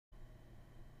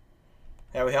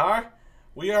There we are.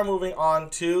 We are moving on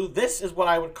to, this is what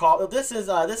I would call, this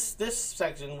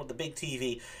section with the big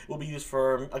TV will be used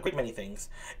for a great many things,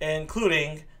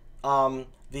 including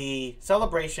the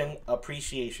Celebration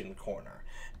Appreciation Corner.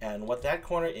 And what that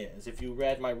corner is, if you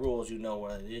read my rules, you know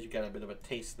what it is. You got a bit of a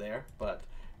taste there, but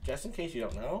just in case you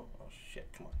don't know, oh shit,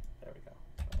 come on, there we go.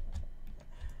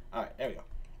 Alright, there we go.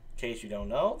 In case you don't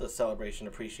know, the Celebration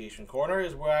Appreciation Corner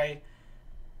is where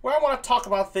I want to talk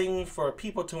about things for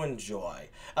people to enjoy.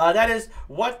 That is,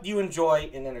 what you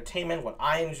enjoy in entertainment, what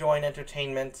I enjoy in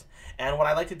entertainment, and what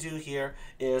I like to do here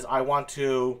is I want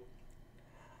to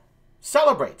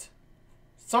celebrate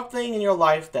something in your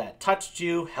life that touched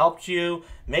you, helped you,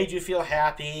 made you feel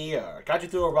happy, or got you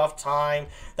through a rough time.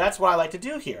 That's what I like to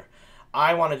do here.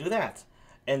 I want to do that.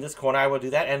 In this corner, I will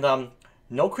do that, and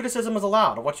no criticism is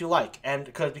allowed of what you like, and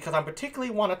because I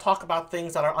particularly want to talk about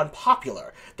things that are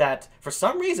unpopular, that for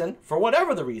some reason, for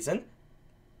whatever the reason,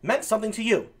 meant something to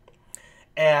you.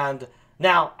 And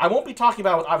now, I won't be talking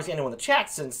about obviously anyone in the chat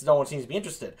since no one seems to be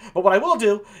interested, but what I will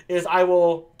do is I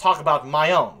will talk about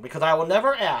my own, because I will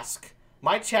never ask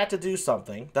my chat to do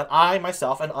something that I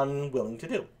myself am unwilling to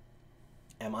do.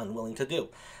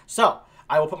 So,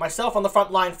 I will put myself on the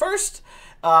front line first.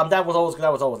 That was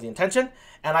always the intention.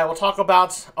 And I will talk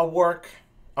about a work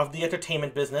of the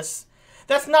entertainment business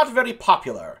that's not very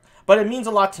popular, but it means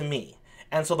a lot to me.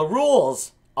 And so the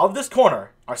rules of this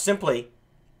corner are simply,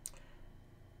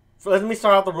 let me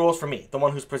start out the rules for me, the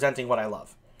one who's presenting what I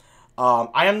love.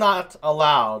 I am not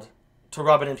allowed to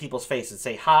rub it in people's faces,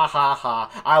 say, ha, ha,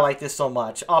 ha, I like this so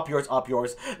much, up yours,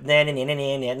 nah, nah, nah,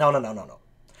 nah, nah, nah. No.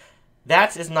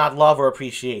 That is not love or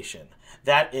appreciation.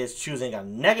 That is choosing a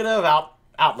negative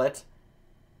outlet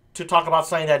to talk about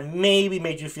something that maybe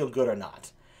made you feel good or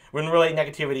not, when really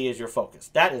negativity is your focus.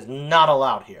 That is not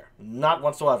allowed here. Not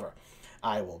whatsoever.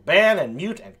 I will ban and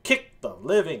mute and kick the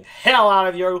living hell out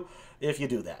of you if you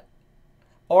do that.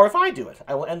 Or if I do it,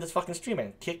 I will end this fucking stream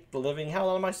and kick the living hell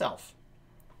out of myself.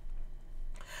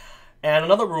 And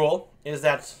another rule is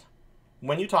that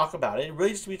when you talk about it, it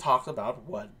really just to be talked about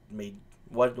what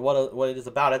it is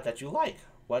about it that you like.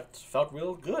 What felt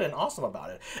real good and awesome about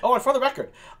it. Oh, and for the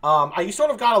record, I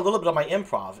sort of got a little bit of my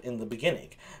improv in the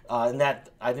beginning, in that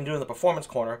I didn't do it in the performance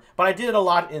corner, but I did it a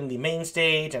lot in the main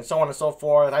stage and so on and so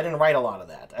forth. I didn't write a lot of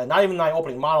that, and not even my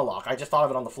opening monologue. I just thought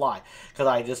of it on the fly, because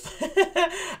I just,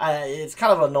 it's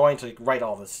kind of annoying to write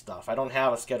all this stuff. I don't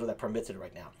have a schedule that permits it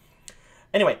right now.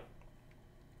 Anyway,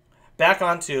 back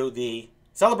onto the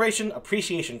Celebration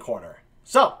Appreciation Corner.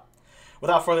 So,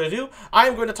 without further ado, I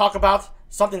am going to talk about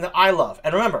something that I love.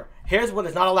 And remember, here's what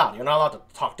is not allowed. You're not allowed to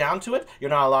talk down to it. You're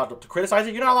not allowed to criticize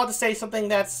it. You're not allowed to say something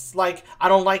that's like, I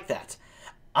don't like that.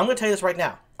 I'm going to tell you this right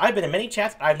now. I've been in many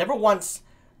chats. I've never once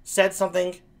said,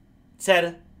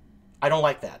 I don't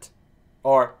like that.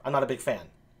 Or, I'm not a big fan.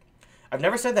 I've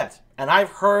never said that. And I've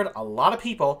heard a lot of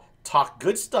people talk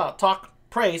good stuff, talk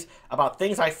praise about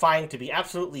things I find to be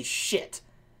absolutely shit.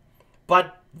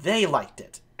 But they liked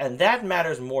it. And that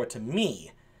matters more to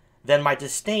me than my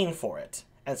disdain for it.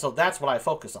 And so that's what I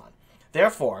focus on.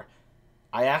 Therefore,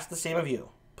 I ask the same of you.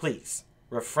 Please,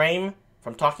 refrain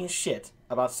from talking shit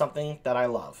about something that I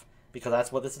love. Because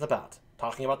that's what this is about.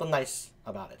 Talking about the nice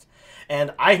about it.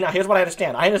 And now here's what I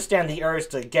understand. I understand the urge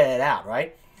to get it out,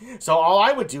 right? So all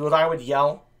I would do is I would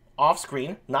yell off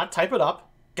screen, not type it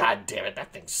up. God damn it,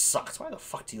 that thing sucks. Why the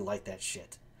fuck do you like that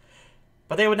shit?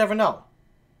 But they would never know.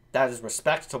 That is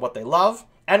respect to what they love,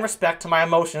 and respect to my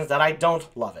emotions that I don't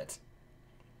love it.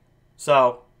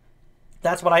 So,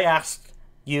 that's what I asked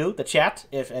you, the chat,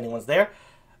 if anyone's there,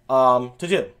 to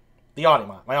do.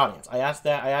 My audience. I asked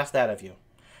that of you.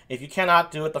 If you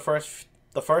cannot do it the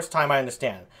first time, I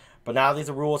understand. But now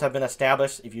these rules have been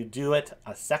established. If you do it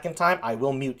a second time, I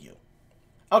will mute you.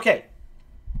 Okay.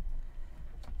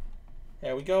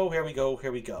 Here we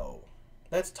go.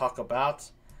 Let's talk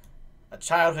about a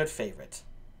childhood favorite.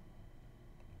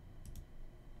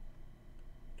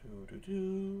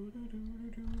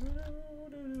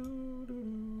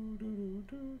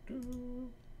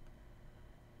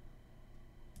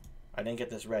 I didn't get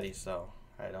this ready, so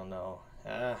I don't know.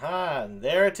 Aha, and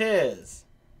there it is.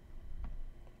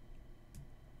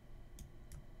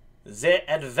 The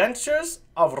Adventures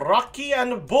of Rocky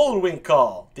and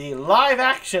Bullwinkle, the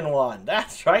live-action one.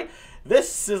 That's right.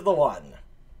 This is the one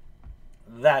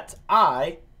that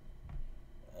there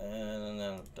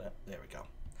we go.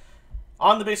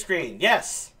 On the big screen.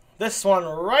 Yes, this one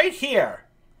right here.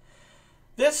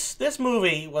 This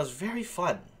movie was very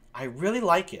fun. I really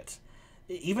like it.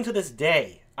 Even to this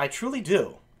day, I truly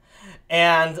do.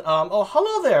 And, oh,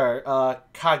 hello there,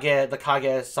 the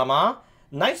Kage-sama.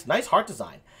 Nice heart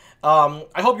design.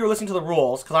 I hope you're listening to the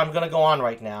rules, because I'm going to go on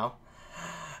right now.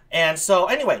 And so,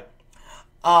 anyway,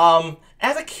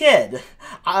 as a kid,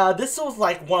 this was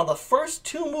like one of the first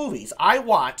 2 movies I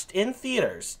watched in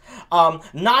theaters.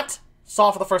 Not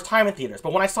saw for the first time in theaters,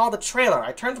 but when I saw the trailer,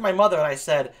 I turned to my mother and I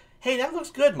said, "Hey, that looks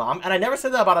good, Mom." And I never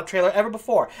said that about a trailer ever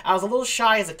before. I was a little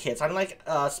shy as a kid, so I didn't like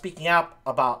speaking out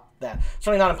about that.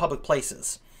 Certainly not in public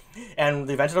places. And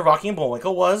The Adventures of Rocky and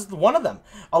Bullwinkle was one of them,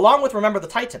 along with Remember the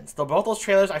Titans. Though both those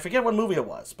trailers, I forget what movie it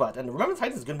was, and Remember the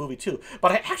Titans is a good movie too.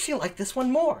 But I actually like this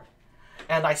one more,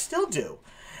 and I still do.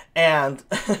 And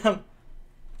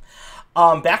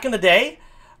back in the day,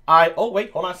 oh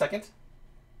wait, hold on a second.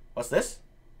 What's this?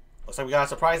 Looks like we got a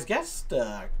surprise guest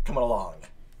coming along.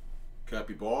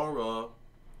 Capybara.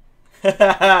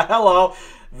 Hello.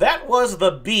 That was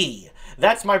the Bee.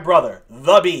 That's my brother,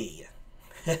 the Bee.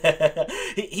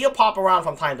 He'll pop around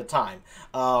from time to time.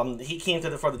 He came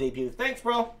for the debut. Thanks,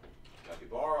 bro.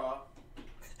 Capybara.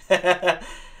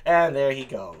 And there he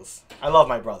goes. I love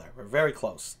my brother. We're very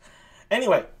close.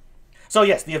 Anyway, so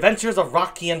yes, The Adventures of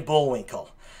Rocky and Bullwinkle.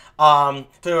 To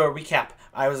recap,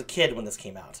 I was a kid when this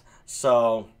came out.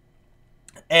 So,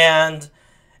 and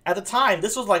at the time,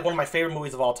 this was like one of my favorite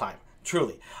movies of all time.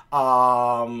 Truly. You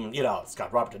know, it's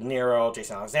got Robert De Niro,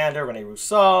 Jason Alexander, Rene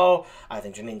Russo, I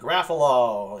think Janine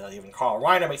Garofalo, even Carl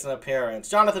Reiner makes an appearance,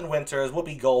 Jonathan Winters,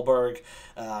 Whoopi Goldberg,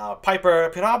 Piper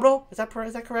Perabo, is that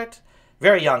correct?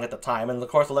 Very young at the time, and of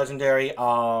course the legendary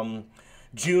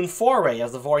June Foray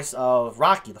as the voice of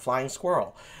Rocky, the Flying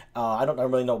Squirrel. I don't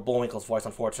really know Bullwinkle's voice,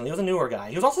 unfortunately. He was a newer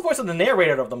guy. He was also the voice of the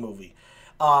narrator of the movie.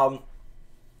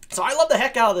 So I love the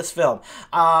heck out of this film.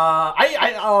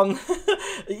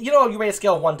 You know, you rate a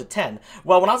scale of 1 to 10.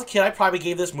 Well, when I was a kid, I probably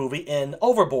gave this movie an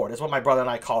overboard, is what my brother and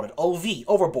I called it. OV,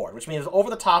 overboard, which means over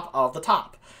the top of the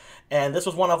top. And this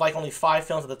was one of like only 5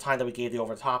 films at the time that we gave the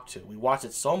over the top to. We watched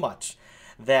it so much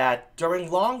that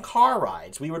during long car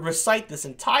rides, we would recite this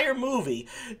entire movie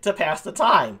to pass the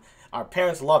time. Our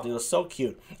parents loved it. It was so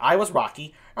cute. I was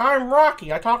Rocky. I'm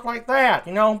Rocky. I talk like that.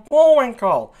 You know,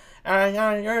 Bullwinkle.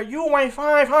 You weigh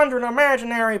 500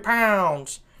 imaginary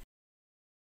pounds.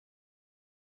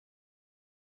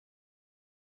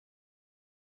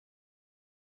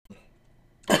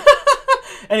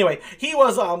 Anyway, he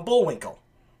was Bullwinkle.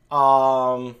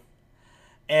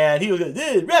 And he was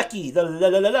Rocky, so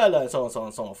on, so on, so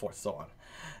on, so forth, so on.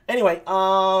 Anyway,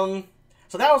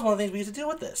 so that was one of the things we used to do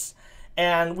with this.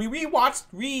 And we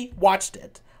rewatched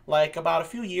it like about a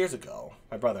few years ago,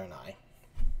 my brother and I.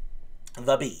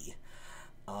 The Bee.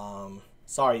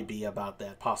 Sorry, Bee, about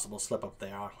that possible slip up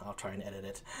there. I'll try and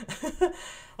edit it.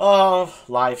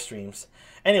 Live streams.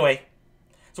 Anyway,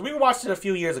 so we watched it a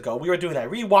few years ago. We were doing that,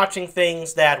 rewatching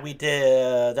things that we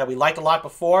did, that we liked a lot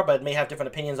before, but may have different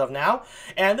opinions of now.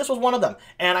 And this was one of them.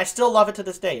 And I still love it to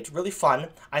this day. It's really fun.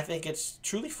 I think it's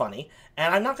truly funny.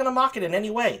 And I'm not going to mock it in any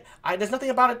way. There's nothing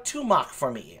about it to mock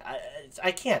for me.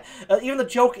 I can't. Even the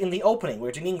joke in the opening,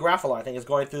 where Janine Garofalo, I think, is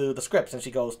going through the scripts, and she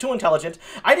goes, "Too intelligent."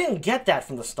 I didn't get that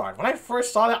from the start. When I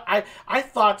first saw that, I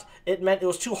thought it meant it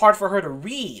was too hard for her to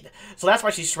read. So that's why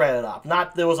she shredded it up.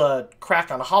 Not there was a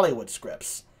crack on Hollywood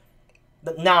scripts.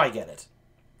 But now I get it.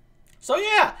 So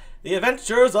yeah, The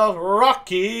Adventures of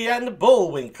Rocky and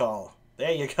Bullwinkle.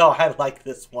 There you go. I like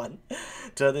this one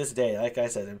to this day. Like I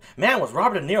said, man, was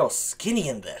Robert De Niro skinny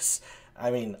in this. I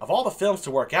mean, of all the films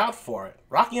to work out for it,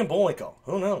 Rocky and Bullwinkle.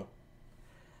 Who knew?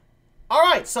 All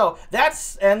right, so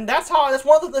that's one of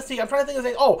the. Let's see, I'm trying to think of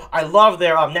things. Oh, I love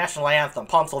their national anthem,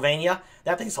 Pennsylvania.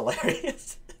 That thing's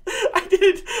hilarious. I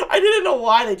didn't know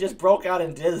why they just broke out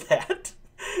and did that.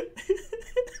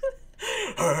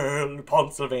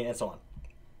 Pennsylvania, and so on.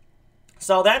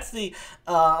 So that's the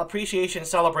appreciation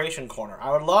celebration corner.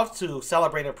 I would love to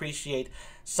celebrate and appreciate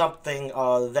something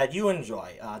that you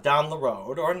enjoy down the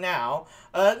road or now.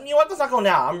 You know what? Let's not go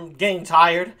now. I'm getting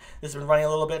tired. This has been running a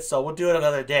little bit, so we'll do it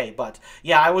another day. But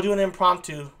yeah, I will do an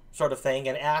impromptu sort of thing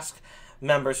and ask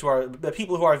members the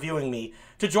people who are viewing me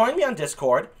to join me on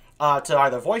Discord to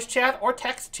either voice chat or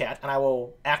text chat, and I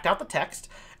will act out the text.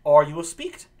 Or you will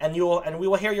speak, and we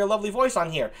will hear your lovely voice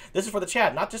on here. This is for the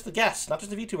chat, not just the guests, not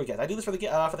just the VTuber guests. I do this for the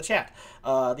chat,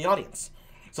 the audience,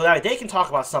 so that they can talk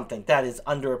about something that is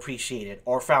underappreciated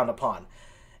or frowned upon.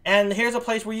 And here's a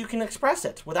place where you can express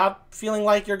it without feeling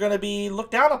like you're going to be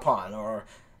looked down upon, or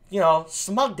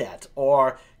smugged at,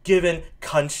 or given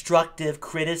constructive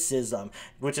criticism,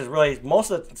 which is really a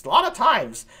lot of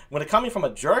times when it coming from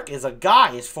a jerk is a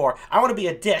guy is for, I want to be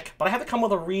a dick, but I have to come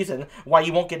with a reason why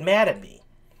you won't get mad at me.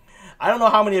 I don't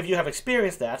know how many of you have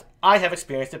experienced that. I have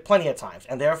experienced it plenty of times,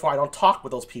 and therefore I don't talk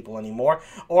with those people anymore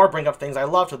or bring up things I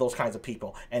love to those kinds of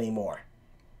people anymore.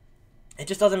 It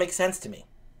just doesn't make sense to me.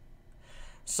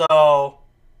 So,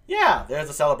 yeah, there's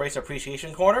the Celebration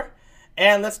Appreciation Corner.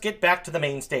 And let's get back to the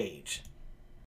main stage.